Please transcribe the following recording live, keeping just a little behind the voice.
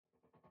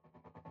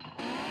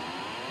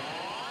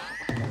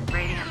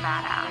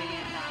Badass.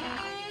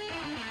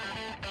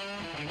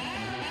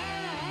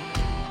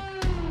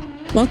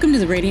 Welcome to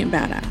The Radiant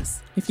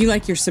Badass. If you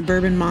like your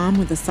suburban mom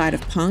with a side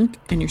of punk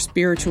and your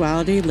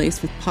spirituality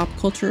laced with pop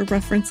culture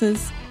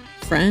references,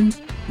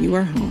 friend, you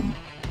are home.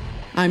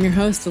 I'm your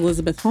host,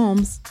 Elizabeth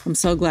Holmes. I'm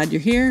so glad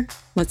you're here.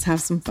 Let's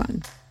have some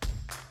fun.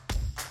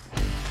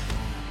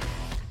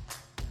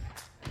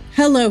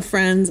 Hello,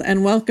 friends,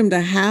 and welcome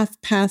to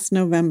Half Past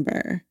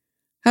November.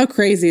 How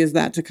crazy is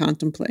that to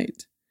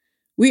contemplate?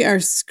 We are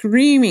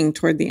screaming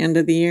toward the end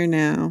of the year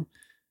now.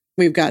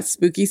 We've got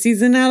spooky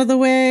season out of the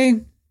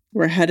way.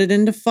 We're headed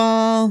into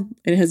fall.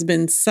 It has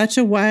been such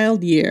a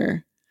wild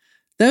year.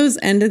 Those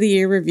end of the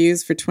year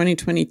reviews for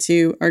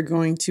 2022 are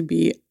going to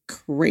be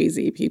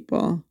crazy,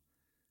 people.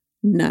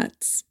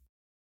 Nuts.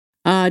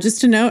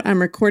 Just to note,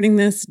 I'm recording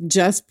this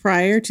just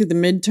prior to the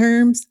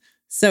midterms.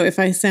 So if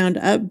I sound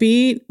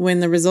upbeat when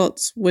the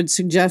results would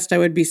suggest I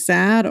would be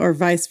sad or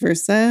vice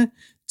versa,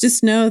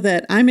 just know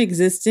that I'm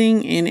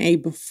existing in a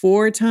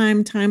before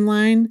time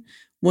timeline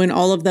when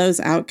all of those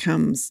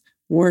outcomes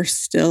were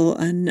still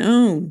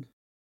unknown.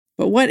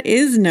 But what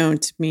is known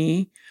to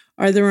me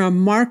are the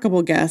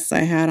remarkable guests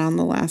I had on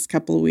the last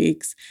couple of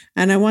weeks,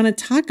 and I want to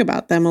talk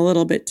about them a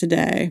little bit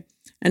today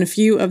and a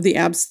few of the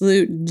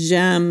absolute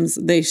gems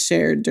they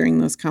shared during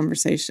those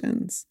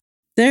conversations.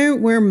 There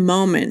were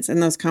moments in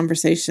those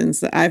conversations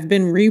that I've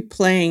been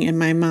replaying in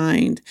my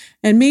mind,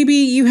 and maybe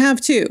you have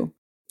too,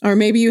 or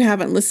maybe you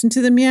haven't listened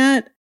to them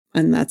yet,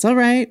 and that's all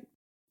right.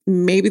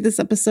 Maybe this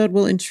episode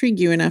will intrigue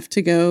you enough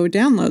to go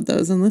download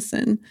those and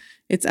listen.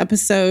 It's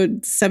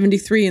episode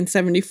 73 and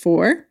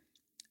 74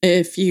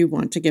 if you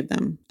want to give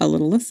them a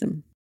little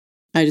listen.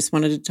 I just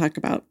wanted to talk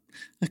about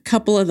a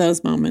couple of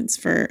those moments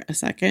for a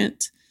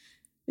second.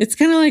 It's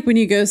kind of like when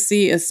you go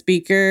see a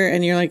speaker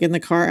and you're like in the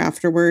car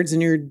afterwards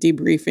and you're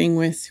debriefing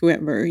with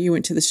whoever you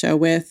went to the show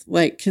with.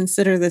 Like,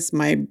 consider this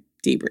my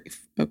debrief,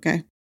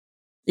 okay?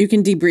 You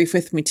can debrief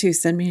with me too.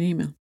 Send me an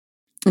email.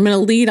 I'm going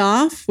to lead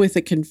off with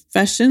a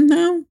confession,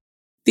 though.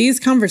 These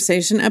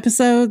conversation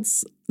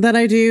episodes that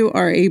I do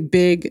are a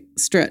big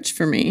stretch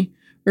for me.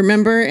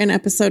 Remember in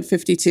episode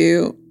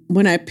 52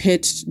 when I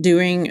pitched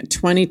doing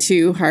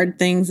 22 hard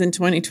things in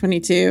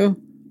 2022?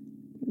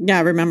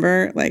 Yeah,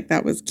 remember? Like,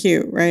 that was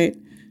cute, right?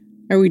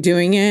 Are we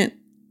doing it?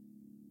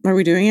 Are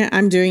we doing it?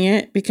 I'm doing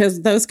it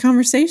because those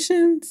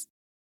conversations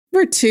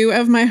were two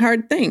of my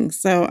hard things.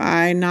 So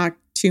I knocked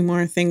two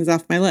more things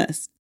off my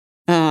list.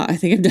 I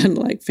think I've done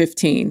like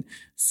 15.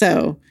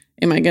 So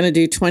am I going to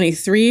do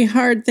 23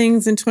 hard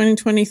things in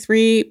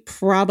 2023?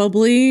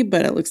 Probably,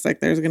 but it looks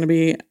like there's going to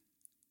be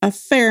a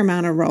fair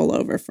amount of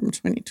rollover from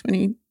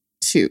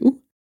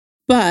 2022.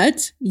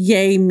 But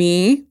yay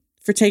me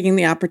for taking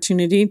the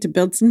opportunity to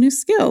build some new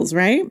skills,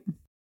 right?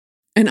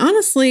 And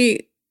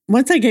honestly,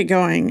 once I get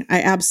going,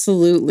 I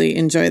absolutely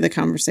enjoy the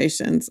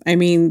conversations. I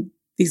mean,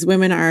 these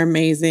women are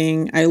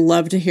amazing. I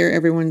love to hear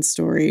everyone's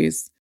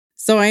stories.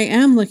 So I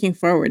am looking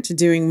forward to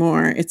doing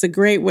more. It's a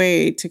great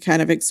way to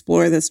kind of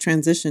explore this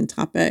transition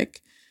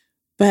topic.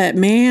 But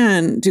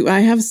man, do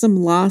I have some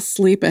lost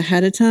sleep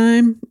ahead of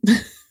time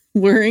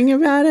worrying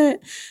about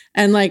it?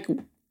 And like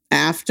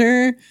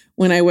after,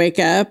 when I wake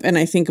up and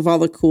I think of all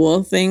the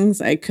cool things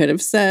I could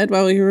have said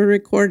while we were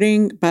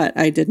recording, but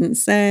I didn't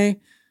say,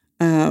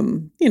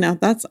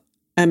 that's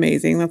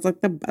amazing. That's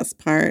like the best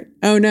part.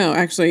 Oh no,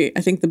 actually,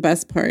 I think the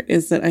best part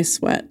is that I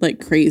sweat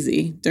like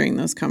crazy during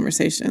those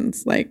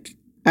conversations. Like,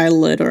 I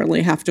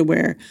literally have to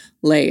wear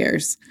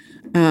layers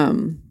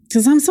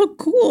because I'm so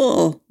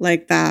cool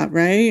like that,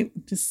 right?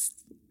 Just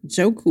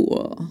so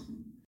cool.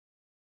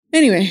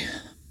 Anyway,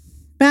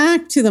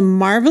 back to the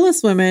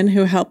marvelous women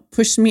who helped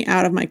push me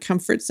out of my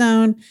comfort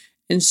zone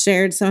and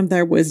shared some of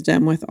their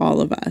wisdom with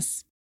all of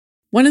us.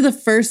 One of the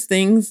first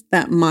things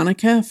that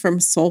Monica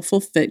from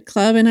Soulful Fit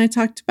Club and I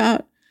talked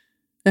about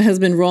that has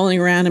been rolling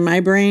around in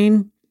my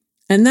brain,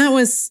 and that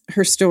was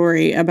her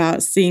story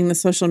about seeing the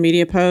social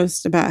media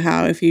post about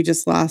how if you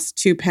just lost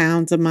 2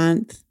 pounds a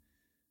month,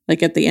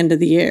 like at the end of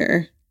the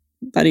year,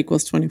 that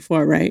equals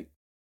 24, right?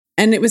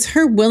 And it was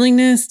her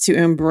willingness to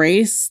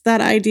embrace that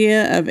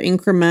idea of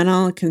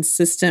incremental,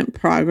 consistent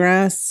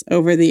progress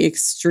over the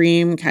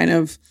extreme kind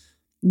of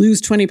lose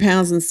 20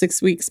 pounds in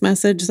 6 weeks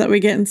message that we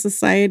get in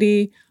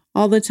society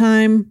all the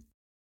time.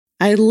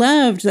 I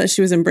loved that she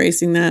was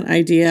embracing that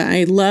idea.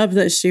 I loved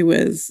that she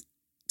was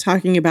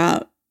talking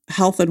about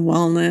health and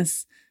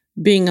wellness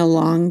being a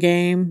long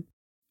game,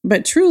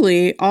 but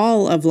truly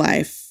all of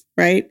life,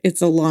 right?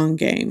 It's a long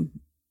game.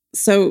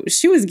 So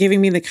she was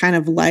giving me the kind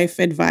of life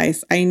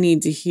advice I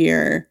need to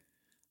hear,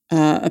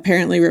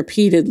 apparently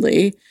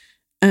repeatedly,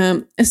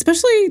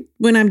 especially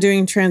when I'm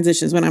doing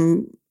transitions, when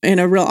I'm in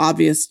a real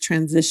obvious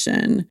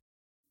transition.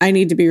 I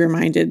need to be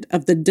reminded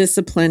of the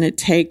discipline it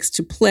takes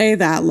to play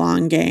that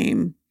long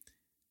game.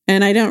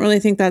 And I don't really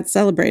think that's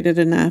celebrated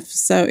enough.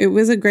 So it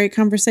was a great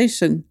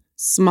conversation.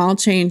 Small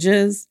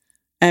changes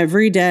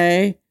every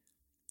day,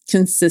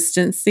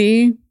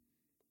 consistency,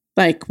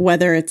 like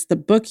whether it's the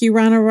book you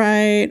want to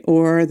write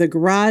or the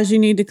garage you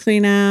need to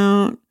clean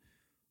out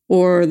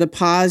or the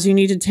pause you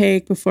need to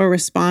take before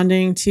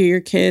responding to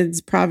your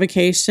kid's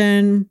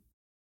provocation.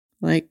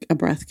 Like a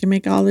breath can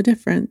make all the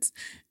difference.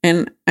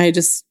 And I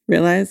just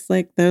realized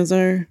like those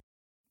are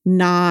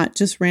not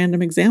just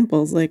random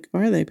examples. Like,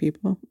 are they,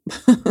 people?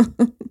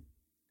 A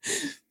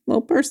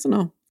little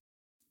personal.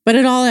 But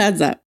it all adds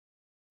up.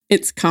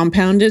 It's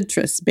compound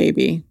interest,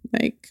 baby.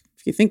 Like,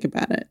 if you think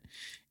about it.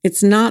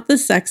 It's not the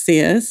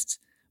sexiest,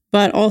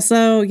 but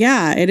also,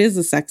 yeah, it is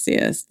the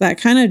sexiest. That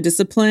kind of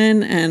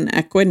discipline and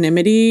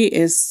equanimity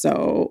is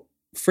so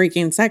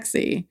freaking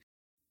sexy.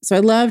 So I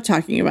love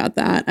talking about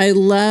that. I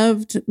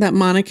loved that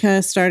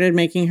Monica started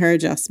making her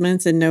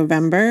adjustments in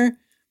November.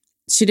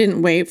 She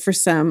didn't wait for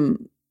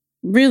some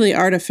really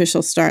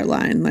artificial start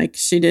line. Like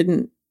she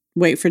didn't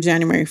wait for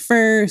January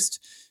 1st.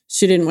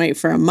 She didn't wait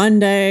for a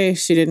Monday.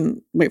 She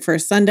didn't wait for a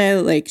Sunday.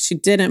 Like she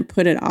didn't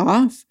put it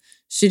off.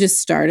 She just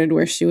started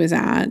where she was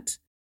at.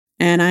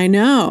 And I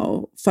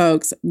know,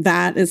 folks,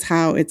 that is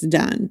how it's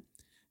done.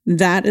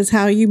 That is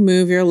how you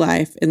move your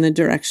life in the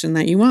direction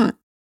that you want.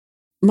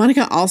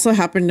 Monica also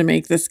happened to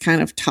make this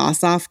kind of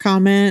toss-off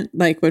comment,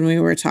 like when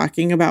we were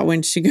talking about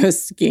when she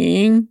goes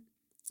skiing.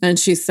 And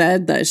she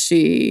said that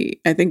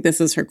I think this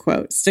is her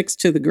quote, sticks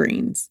to the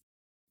greens.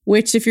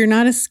 Which, if you're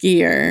not a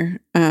skier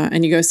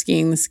and you go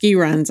skiing, the ski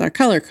runs are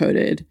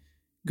color-coded.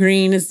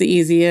 Green is the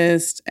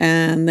easiest,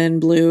 and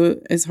then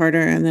blue is harder,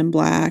 and then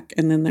black,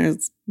 and then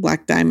there's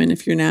black diamond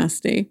if you're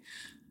nasty.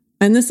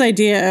 And this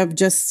idea of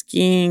just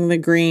skiing the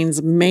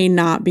greens may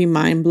not be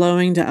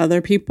mind-blowing to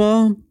other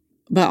people,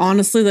 but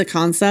honestly, the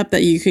concept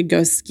that you could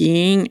go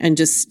skiing and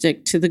just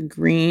stick to the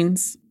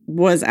greens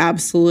was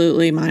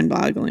absolutely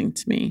mind-boggling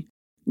to me.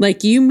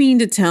 Like, you mean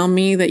to tell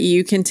me that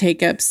you can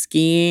take up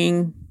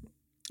skiing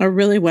or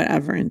really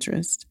whatever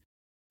interest,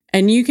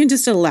 and you can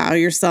just allow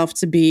yourself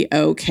to be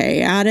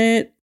okay at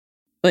it?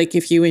 Like,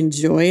 if you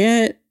enjoy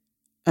it,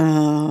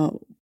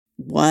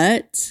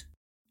 what?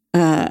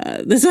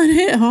 This one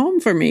hit home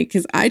for me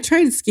because I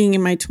tried skiing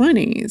in my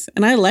 20s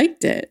and I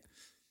liked it.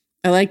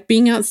 I like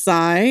being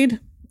outside.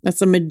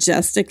 That's a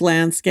majestic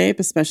landscape,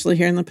 especially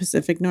here in the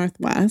Pacific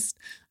Northwest.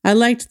 I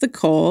liked the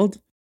cold.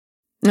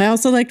 I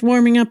also liked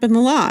warming up in the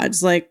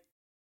lodge. Like,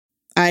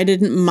 I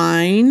didn't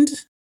mind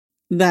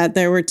that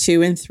there were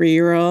 2 and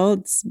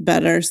 3-year-olds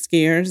better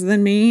skiers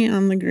than me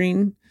on the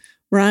green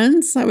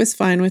runs. I was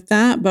fine with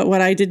that. But what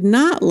I did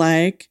not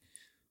like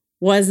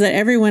was that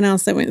everyone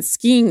else I went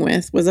skiing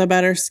with was a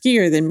better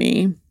skier than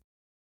me.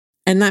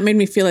 And that made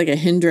me feel like a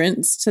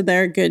hindrance to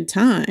their good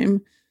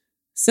time.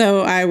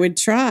 So I would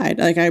try,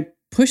 like I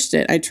pushed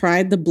it. I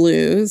tried the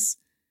blues,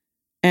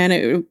 and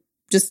it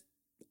just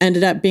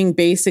ended up being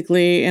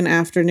basically an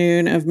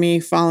afternoon of me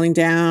falling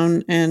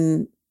down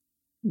and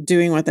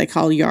doing what they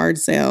call yard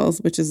sales,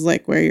 which is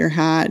like where your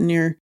hat and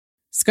your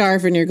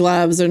scarf and your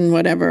gloves and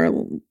whatever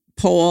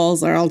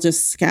poles are all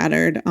just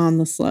scattered on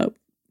the slope.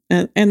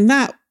 And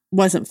that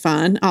wasn't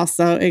fun,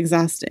 also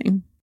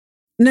exhausting.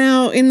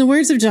 Now, in the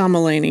words of John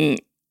Mulaney,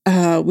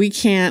 we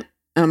can't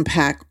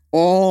unpack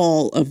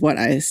all of what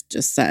I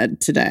just said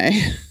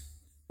today.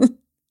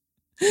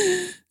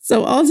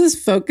 So I'll just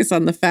focus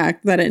on the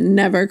fact that it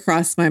never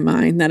crossed my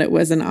mind that it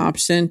was an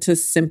option to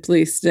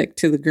simply stick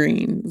to the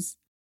greens.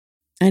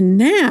 And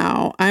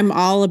now I'm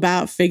all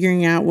about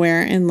figuring out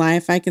where in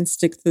life I can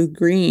stick to the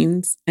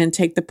greens and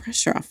take the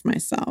pressure off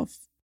myself.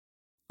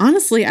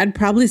 Honestly, I'd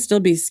probably still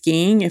be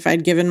skiing if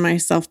I'd given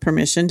myself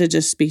permission to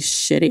just be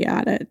shitty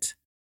at it.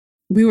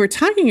 We were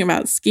talking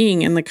about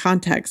skiing in the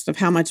context of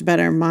how much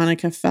better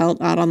Monica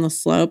felt out on the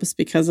slopes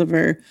because of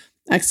her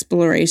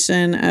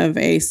exploration of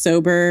a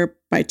sober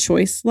by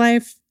choice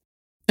life.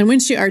 And when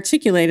she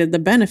articulated the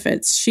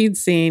benefits she'd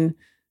seen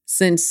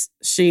since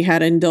she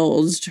had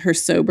indulged her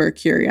sober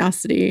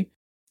curiosity,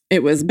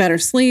 it was better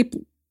sleep,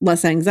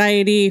 less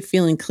anxiety,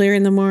 feeling clear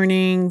in the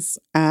mornings,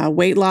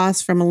 weight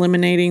loss from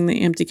eliminating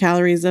the empty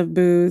calories of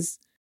booze.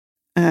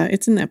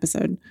 It's in the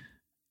episode.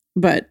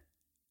 But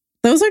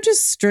those are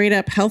just straight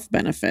up health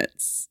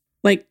benefits,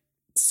 like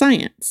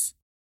science.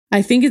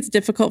 I think it's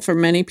difficult for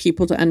many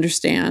people to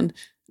understand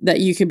that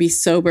you can be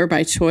sober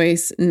by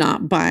choice,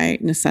 not by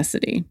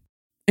necessity.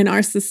 In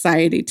our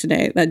society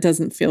today, that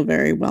doesn't feel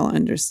very well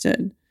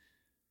understood.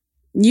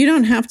 You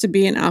don't have to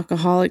be an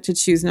alcoholic to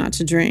choose not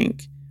to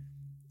drink.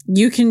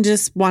 You can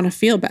just want to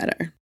feel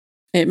better.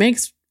 It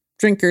makes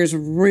drinkers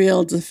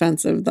real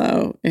defensive,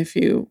 though, if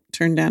you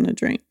turn down a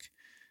drink.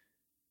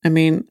 I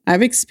mean,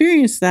 I've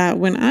experienced that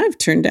when I've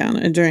turned down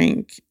a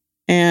drink.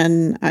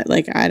 And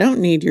I don't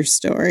need your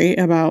story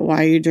about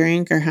why you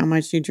drink or how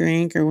much you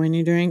drink or when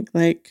you drink.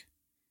 Like,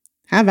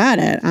 have at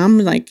it. I'm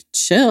like,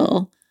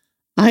 chill.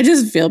 I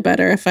just feel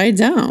better if I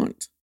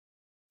don't.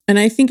 And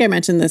I think I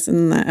mentioned this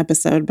in the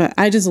episode, but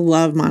I just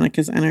love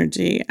Monica's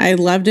energy. I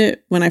loved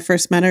it when I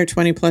first met her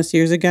 20 plus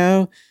years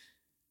ago.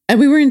 And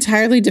we were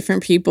entirely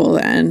different people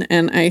then.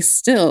 And I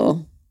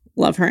still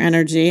love her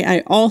energy.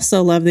 I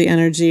also love the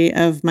energy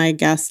of my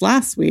guest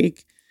last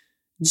week,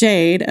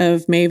 Jade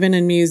of Maven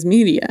and Muse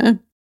Media.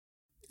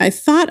 I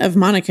thought of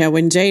Monica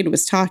when Jade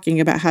was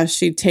talking about how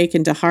she'd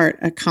taken to heart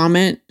a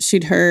comment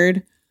she'd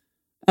heard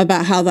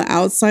about how the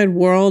outside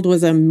world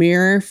was a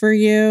mirror for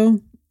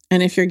you.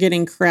 And if you're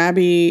getting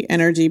crabby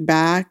energy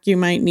back, you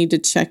might need to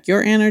check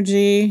your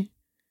energy,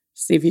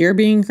 see if you're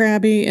being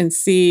crabby, and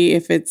see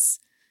if it's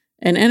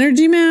an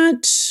energy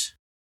match.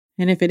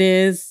 And if it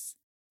is,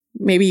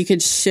 maybe you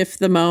could shift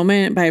the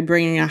moment by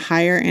bringing a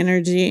higher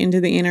energy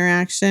into the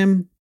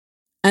interaction.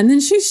 And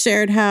then she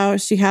shared how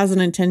she has an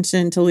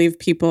intention to leave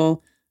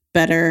people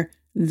better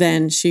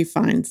than she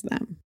finds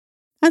them.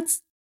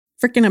 That's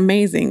freaking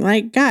amazing.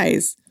 Like,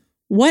 guys,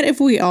 what if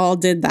we all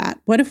did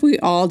that? What if we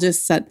all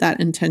just set that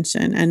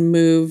intention and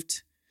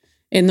moved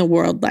in the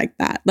world like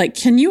that? Like,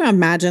 can you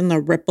imagine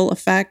the ripple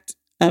effect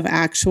of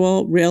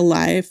actual real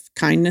life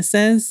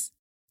kindnesses?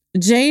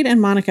 Jade and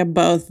Monica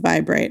both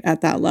vibrate at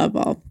that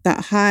level,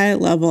 that high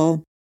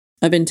level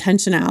of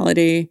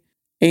intentionality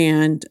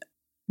and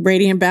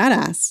radiant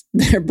badass.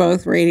 They're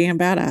both radiant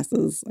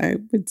badasses. I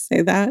would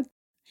say that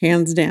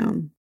hands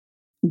down.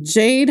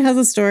 Jade has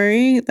a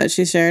story that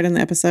she shared in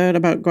the episode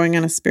about going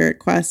on a spirit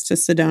quest to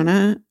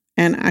Sedona.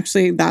 And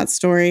actually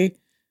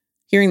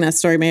hearing that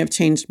story may have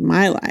changed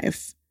my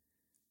life.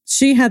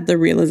 She had the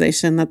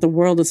realization that the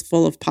world is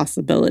full of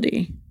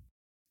possibility.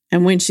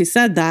 And when she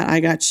said that, I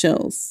got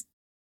chills.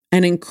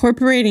 And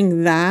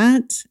incorporating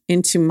that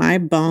into my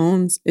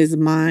bones is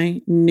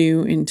my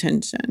new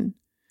intention.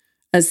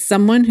 As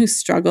someone who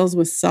struggles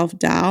with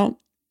self-doubt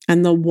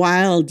and the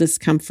wild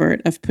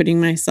discomfort of putting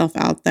myself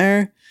out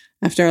there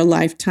after a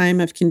lifetime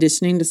of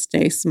conditioning to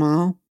stay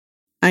small,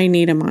 I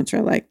need a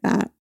mantra like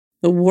that.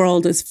 The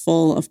world is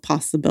full of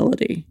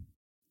possibility.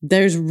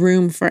 There's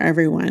room for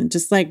everyone.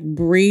 Just like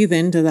breathe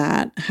into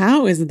that.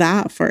 How is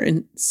that for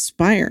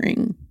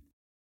inspiring?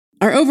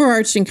 Our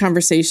overarching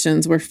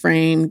conversations were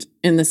framed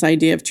in this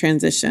idea of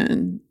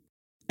transition.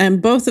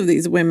 And both of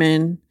these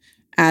women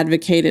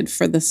advocated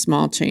for the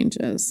small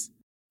changes,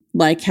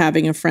 like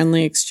having a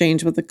friendly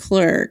exchange with a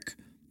clerk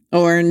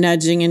or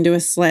nudging into a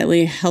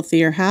slightly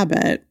healthier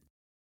habit.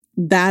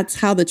 That's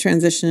how the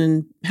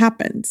transition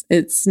happens.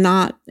 It's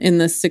not in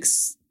the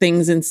 6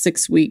 things in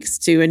 6 weeks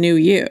to a new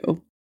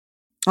you.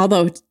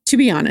 Although, to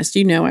be honest,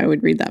 I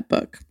would read that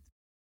book.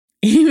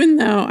 Even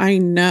though I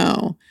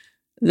know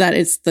that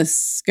it's the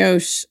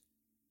skosh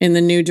in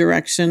the new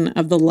direction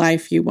of the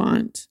life you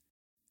want.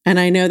 And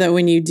I know that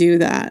when you do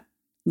that,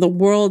 the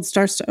world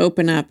starts to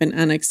open up in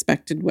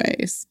unexpected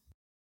ways.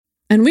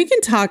 And we can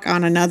talk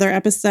on another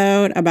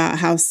episode about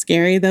how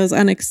scary those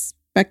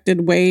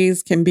unexpected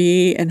ways can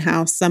be and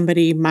how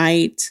somebody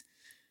might,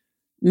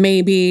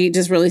 maybe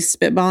just really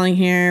spitballing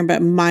here,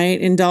 but might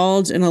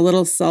indulge in a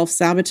little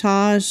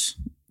self-sabotage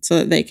so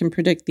that they can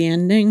predict the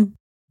ending.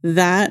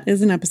 That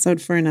is an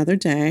episode for another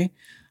day.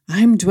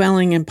 I'm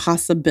dwelling in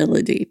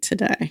possibility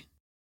today.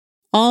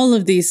 All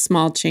of these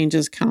small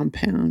changes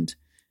compound,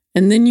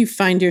 and then you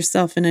find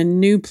yourself in a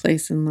new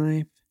place in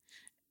life.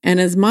 And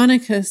as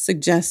Monica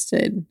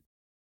suggested,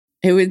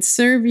 it would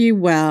serve you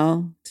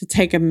well to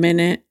take a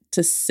minute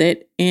to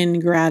sit in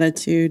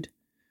gratitude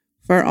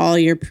for all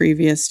your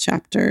previous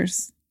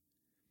chapters.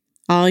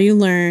 All you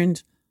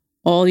learned,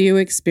 all you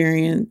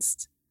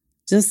experienced.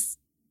 Just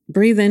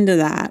breathe into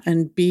that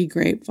and be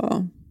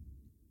grateful.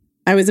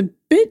 I was a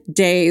bit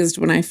dazed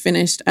when I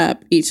finished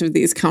up each of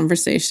these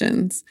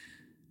conversations.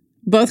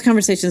 Both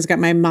conversations got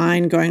my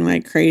mind going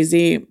like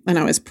crazy, and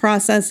I was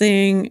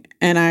processing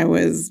and I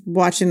was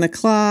watching the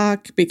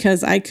clock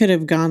because I could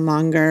have gone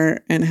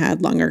longer and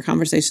had longer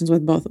conversations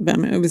with both of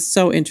them. It was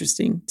so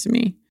interesting to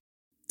me.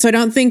 So I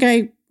don't think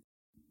I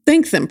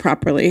thanked them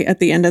properly at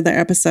the end of their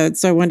episode.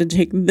 So I wanted to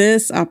take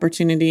this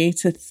opportunity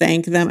to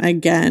thank them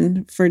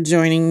again for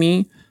joining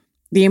me.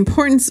 The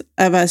importance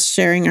of us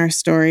sharing our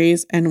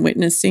stories and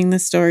witnessing the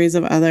stories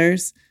of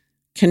others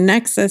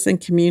connects us in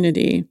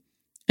community.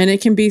 And it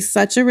can be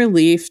such a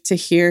relief to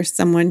hear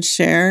someone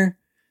share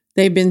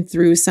they've been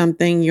through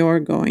something you're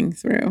going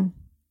through.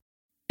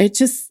 It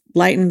just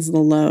lightens the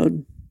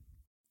load.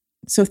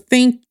 So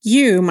thank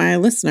you, my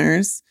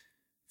listeners,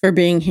 for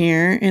being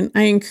here. And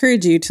I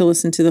encourage you to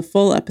listen to the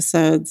full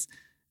episodes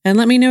and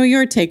let me know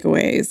your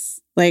takeaways.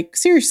 Like,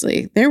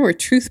 seriously, there were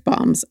truth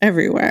bombs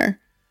everywhere.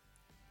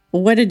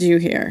 What did you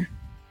hear?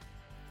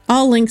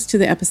 All links to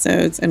the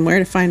episodes and where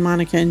to find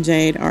Monica and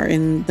Jade are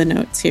in the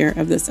notes here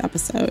of this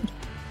episode.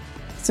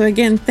 So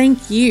again,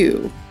 thank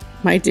you,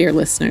 my dear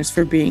listeners,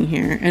 for being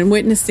here and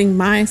witnessing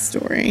my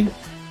story.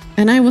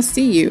 And I will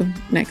see you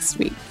next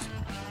week.